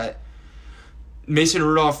think that Mason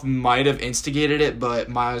Rudolph might have instigated it, but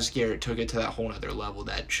Myles Garrett took it to that whole other level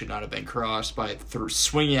that should not have been crossed by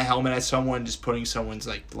swinging a helmet at someone, just putting someone's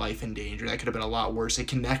life in danger. That could have been a lot worse. It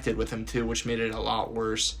connected with him too, which made it a lot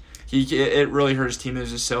worse. It really hurt his team. It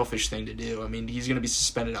was a selfish thing to do. I mean, he's going to be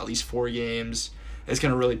suspended at least 4 games. It's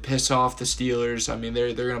going to really piss off the Steelers. I mean,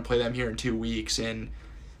 they're going to play them here in 2 weeks, and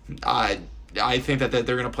I think that they're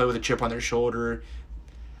going to play with a chip on their shoulder.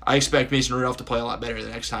 I expect Mason Rudolph to play a lot better the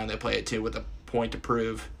next time they play it too, with a point to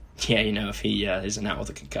prove. Yeah, if he isn't out with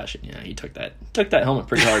a concussion, he took that helmet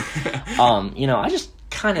pretty hard. I just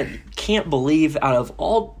kind of can't believe, out of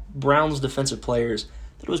all Browns defensive players,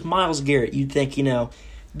 that it was Myles Garrett. You'd think,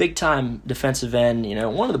 big time defensive end,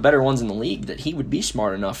 one of the better ones in the league, that he would be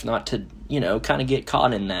smart enough not to, kind of get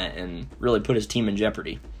caught in that and really put his team in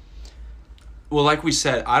jeopardy. Well, like we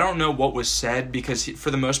said, I don't know what was said, because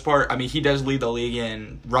for the most part, I mean, he does lead the league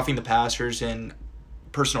in roughing the passers and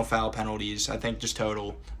personal foul penalties, I think, just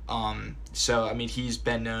total. So, I mean, he's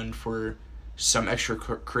been known for some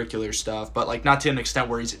extracurricular stuff, but, not to an extent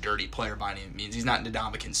where he's a dirty player by any means. He's not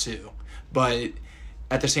Ndamukong Suh. But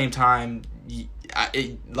at the same time,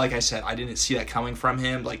 like I said, I didn't see that coming from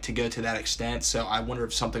him, to go to that extent. So I wonder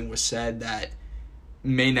if something was said that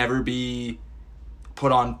may never be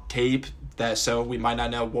put on tape, so we might not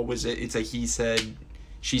know what was it. It's a he said,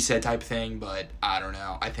 she said type thing, but I don't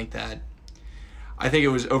know. I think it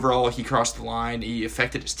was overall he crossed the line. He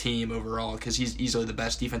affected his team overall, because he's easily the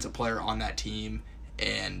best defensive player on that team,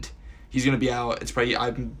 and he's going to be out. He's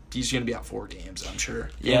going to be out 4 games, I'm sure.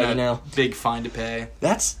 Yeah, big fine to pay.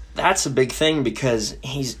 That's a big thing, because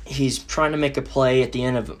he's trying to make a play at the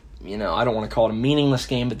end of, I don't want to call it a meaningless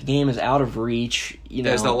game, but the game is out of reach.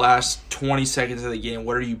 There's the last 20 seconds of the game.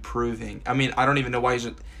 What are you proving? I mean, I don't even know why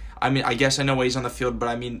I guess I know why he's on the field, but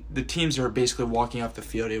I mean, the teams are basically walking off the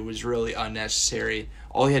field. It was really unnecessary.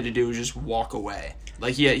 All he had to do was just walk away.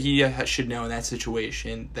 He should know in that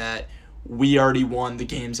situation that we already won, the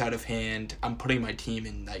game's out of hand. I'm putting my team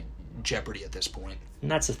in jeopardy at this point. And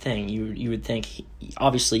that's the thing. You would think,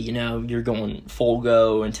 obviously, you're going full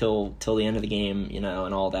go until the end of the game,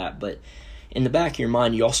 and all that. But in the back of your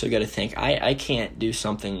mind, you also got to think, I can't do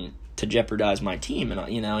something to jeopardize my team,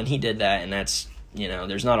 and he did that, and that's,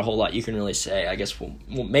 there's not a whole lot you can really say. I guess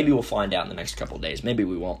maybe we'll find out in the next couple of days. Maybe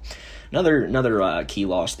we won't. Another key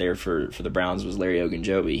loss there for the Browns was Larry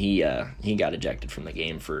Ogunjobi. He got ejected from the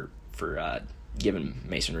game for giving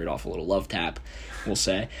Mason Rudolph a little love tap, we'll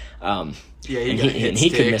say. He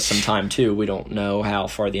could miss some time too. We don't know how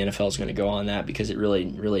far the NFL is going to go on that, because it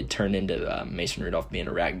really turned into Mason Rudolph being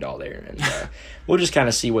a rag doll there. And we'll just kind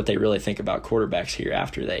of see what they really think about quarterbacks here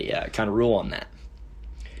after they kind of rule on that.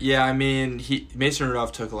 Yeah, I mean, Mason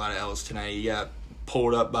Rudolph took a lot of L's tonight. He got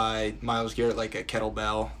pulled up by Myles Garrett like a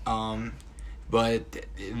kettlebell. But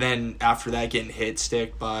then after that, getting hit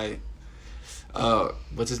stick by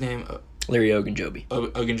what's his name? Larry Ogunjobi.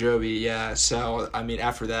 Ogunjobi, yeah. So, I mean,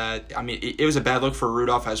 after that, it was a bad look for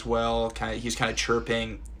Rudolph as well. He's kind of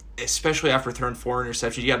chirping, especially after throwing 4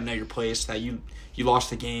 interceptions. You got to know your place. That you lost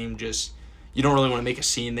the game. You don't really want to make a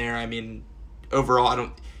scene there. I mean,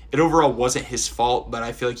 overall, it overall wasn't his fault, but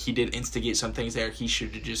I feel like he did instigate some things there. He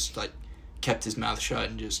should have just kept his mouth shut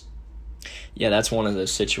and just. Yeah, that's one of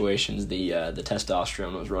those situations. The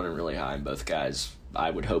testosterone was running really high, and both guys,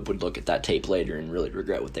 I would hope, would look at that tape later and really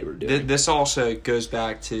regret what they were doing. This also goes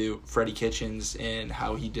back to Freddie Kitchens and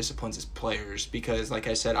how he disciplines his players, because, like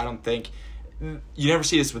I said, I don't think you never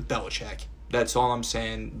see this with Belichick. That's all I'm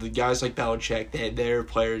saying. The guys like Belichick, their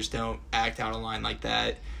players don't act out of line like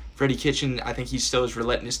that. Freddie Kitchen, I think he still is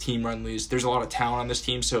letting his team run loose. There's a lot of talent on this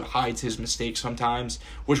team, so it hides his mistakes sometimes,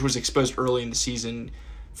 which was exposed early in the season.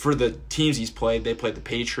 For the teams he's played, they played the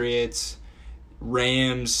Patriots,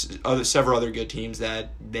 Rams, several other good teams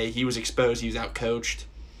that he was exposed. He was outcoached.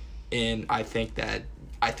 and I think that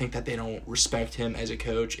they don't respect him as a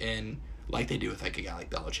coach, and like they do with like a guy like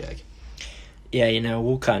Belichick. Yeah,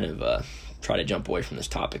 we'll kind of try to jump away from this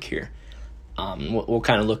topic here. We'll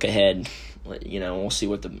kind of look ahead. We'll see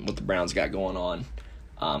what the Browns got going on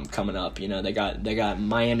coming up. They got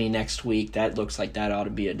Miami next week. That looks like that ought to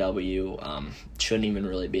be a W. Shouldn't even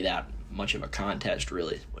really be that much of a contest,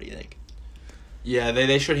 really. What do you think? Yeah,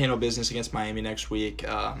 they should handle business against Miami next week.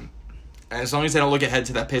 As long as they don't look ahead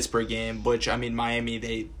to that Pittsburgh game, which I mean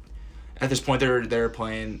Miami, at this point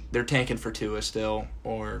they're tanking for Tua still,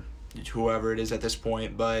 or whoever it is at this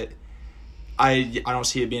point, but I don't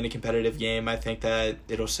see it being a competitive game. I think that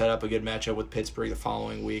it'll set up a good matchup with Pittsburgh the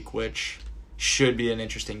following week, which should be an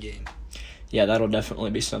interesting game. Yeah, that'll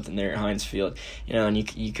definitely be something there at Heinz Field. And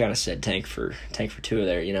you kind of said tank for Tua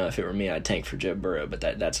there. If it were me, I'd tank for Joe Burrow, but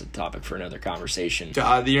that's a topic for another conversation.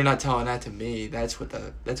 You're not telling that to me. That's what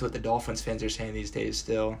the Dolphins fans are saying these days.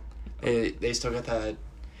 Still, they still got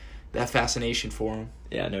that fascination for him.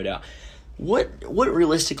 Yeah, no doubt. What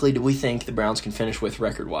realistically do we think the Browns can finish with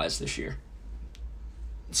record-wise this year?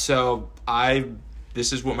 So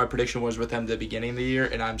this is what my prediction was with them at the beginning of the year,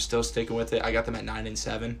 and I'm still sticking with it. I got them at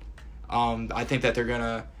 9-7. I think that they're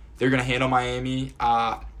gonna handle Miami.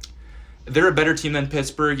 They're a better team than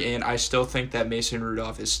Pittsburgh, and I still think that Mason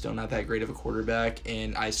Rudolph is still not that great of a quarterback,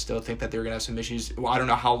 and I still think that they're gonna have some issues. Well, I don't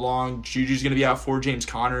know how long Juju's gonna be out for. James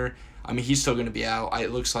Conner, I mean, he's still gonna be out.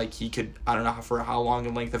 It looks like he could. I don't know for how long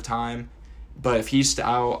in length of time, but if he's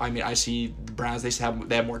out, I mean, I see the Browns. They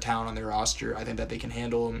have more talent on their roster. I think that they can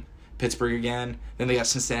handle them. Pittsburgh again. Then they got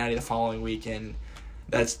Cincinnati the following week, and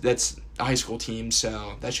that's a high school team,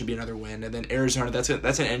 so that should be another win. And then Arizona, that's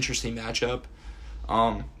an interesting matchup.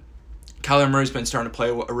 Kyler Murray's been starting to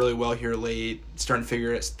play really well here late, starting to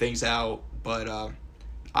figure things out, but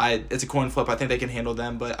it's a coin flip. I think they can handle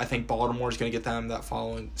them, but I think Baltimore's going to get them that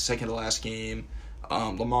following second to last game.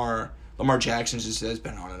 Lamar Jackson just has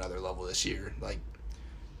been on another level this year. Like,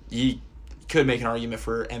 he could make an argument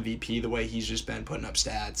for MVP the way he's just been putting up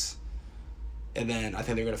stats. And then I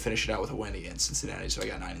think they're going to finish it out with a win against Cincinnati, so I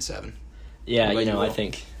got 9-7. Yeah, I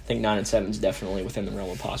think 9-7 is definitely within the realm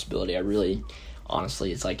of possibility. I really,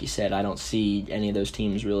 honestly, it's like you said, I don't see any of those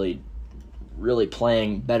teams really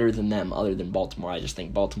playing better than them other than Baltimore. I just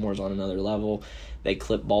think Baltimore's on another level. They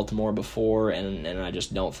clipped Baltimore before, and I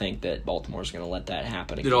just don't think that Baltimore's going to let that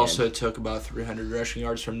happen again. It also took about 300 rushing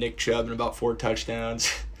yards from Nick Chubb and about 4 touchdowns.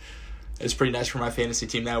 It was pretty nice for my fantasy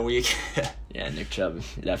team that week. Yeah, Nick Chubb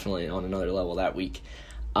definitely on another level that week.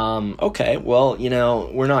 Okay, well,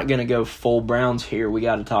 we're not going to go full Browns here. We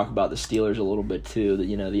got to talk about the Steelers a little bit too,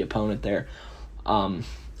 the opponent there.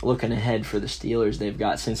 Looking ahead for the Steelers, they've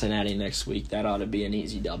got Cincinnati next week. That ought to be an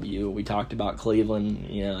easy W. We talked about Cleveland.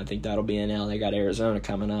 I think that'll be an L. They got Arizona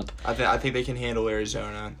coming up. I think they can handle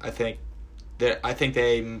Arizona. I think they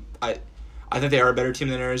are a better team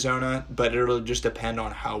than Arizona, but it'll just depend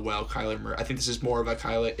on how well Kyler Murray. I think this is more of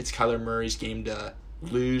it's Kyler Murray's game to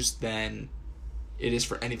lose than it is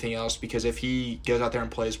for anything else, because if he goes out there and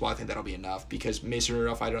plays well, I think that'll be enough, because Mason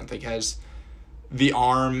Rudolph, I don't think, has the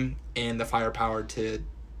arm and the firepower to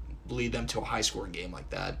lead them to a high-scoring game like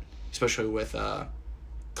that, especially with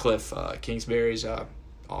Cliff Kingsbury's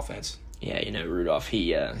offense. Yeah, Rudolph,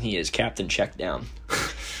 he is captain check down.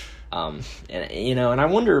 And I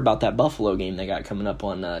wonder about that Buffalo game they got coming up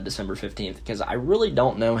on December 15th, because I really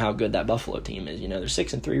don't know how good that Buffalo team is. They're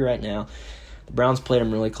 6-3 right now. The Browns played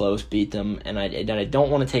them really close, beat them, and I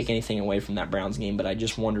don't want to take anything away from that Browns game, but I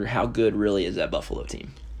just wonder how good really is that Buffalo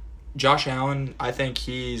team. Josh Allen, I think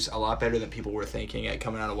he's a lot better than people were thinking at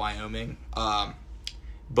coming out of Wyoming.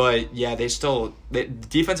 But yeah,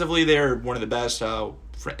 defensively they're one of the best.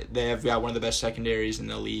 They have got one of the best secondaries in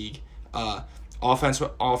the league.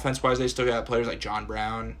 Offense-wise, they still got players like John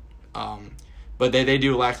Brown. But they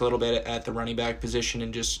do lack a little bit at the running back position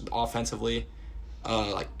and just offensively,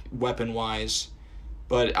 like weapon-wise.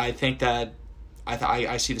 But I think that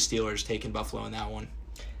I see the Steelers taking Buffalo in that one.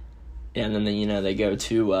 Yeah, and then they go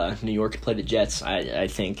to New York to play the Jets. I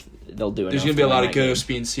think they'll do it. There's going to be a lot of ghosts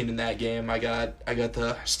being seen in that game. I got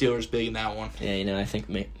the Steelers big in that one. Yeah, I think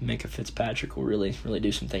Minka Fitzpatrick will really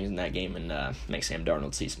do some things in that game and make Sam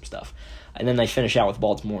Darnold see some stuff. And then they finish out with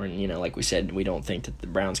Baltimore, and like we said, we don't think that the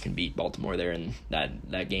Browns can beat Baltimore there in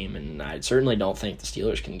that game, and I certainly don't think the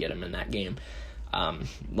Steelers can get them in that game.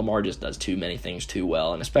 Lamar just does too many things too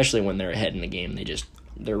well, and especially when they're ahead in the game,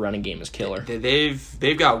 their running game is killer.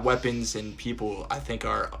 They've got weapons, and people I think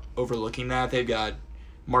are overlooking that. They've got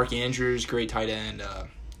Mark Andrews, great tight end.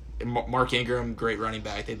 Mark Ingram, great running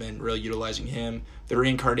back. They've been really utilizing him. The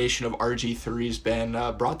reincarnation of RG3 has been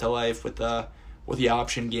brought to life with the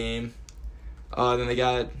option game. Then they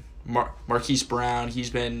got Marquise Brown, he's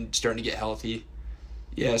been starting to get healthy.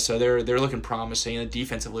 Yeah, so they're looking promising. And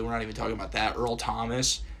defensively, we're not even talking about that. Earl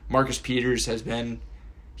Thomas, Marcus Peters he's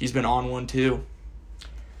been on one too.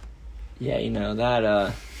 Yeah,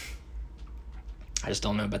 that I just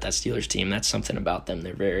don't know about that Steelers team. That's something about them.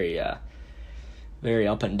 They're very very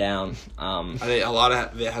up and down. I think a lot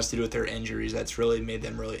of it has to do with their injuries. That's really made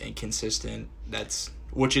them really inconsistent.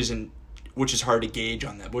 Which is hard to gauge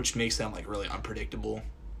on them, which makes them like really unpredictable.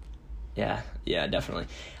 Yeah, definitely.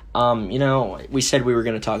 We said we were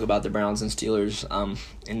going to talk about the Browns and Steelers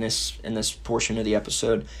in this portion of the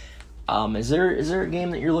episode. Is there a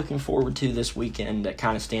game that you're looking forward to this weekend that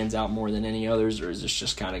kind of stands out more than any others, or is this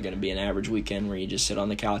just kind of going to be an average weekend where you just sit on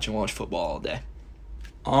the couch and watch football all day?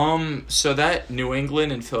 So that New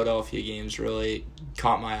England and Philadelphia games really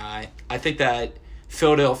caught my eye. I think that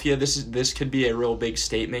Philadelphia, this could be a real big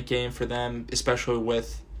statement game for them, especially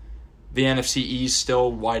with the NFC East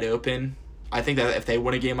still wide open. I think that if they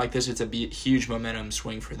win a game like this, it's a huge momentum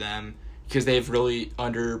swing for them because they've really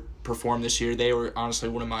underperformed this year. They were honestly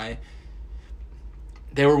one of my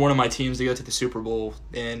teams to go to the Super Bowl,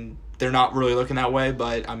 and they're not really looking that way.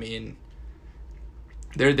 But I mean,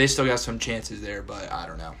 they still got some chances there, but I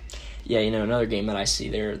don't know. Yeah, another game that I see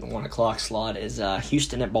there, the 1 o'clock slot, is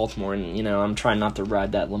Houston at Baltimore, and I'm trying not to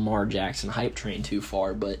ride that Lamar Jackson hype train too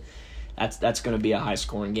far, but that's going to be a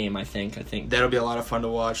high-scoring game, I think. That'll be a lot of fun to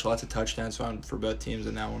watch. Lots of touchdowns for both teams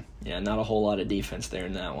in that one. Yeah, not a whole lot of defense there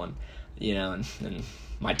in that one. And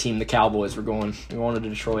my team, the Cowboys, we're going to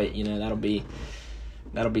Detroit. That'll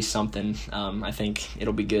be something. I think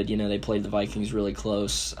it'll be good. They played the Vikings really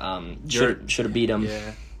close. Should have beat them.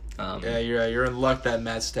 Yeah. You're in luck that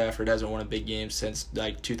Matt Stafford hasn't won a big game since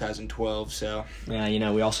like 2012. So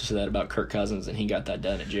yeah, we also said that about Kirk Cousins, and he got that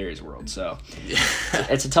done at Jerry's World. So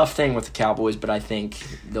it's a tough thing with the Cowboys, but I think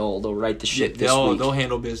they'll right the ship this week. They'll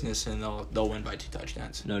handle business and they'll win by 2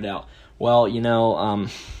 touchdowns. No doubt. Well,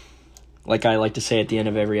 like I like to say at the end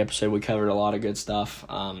of every episode, we covered a lot of good stuff,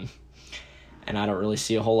 and I don't really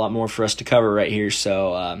see a whole lot more for us to cover right here.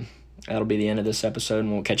 So that'll be the end of this episode,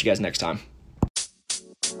 and we'll catch you guys next time.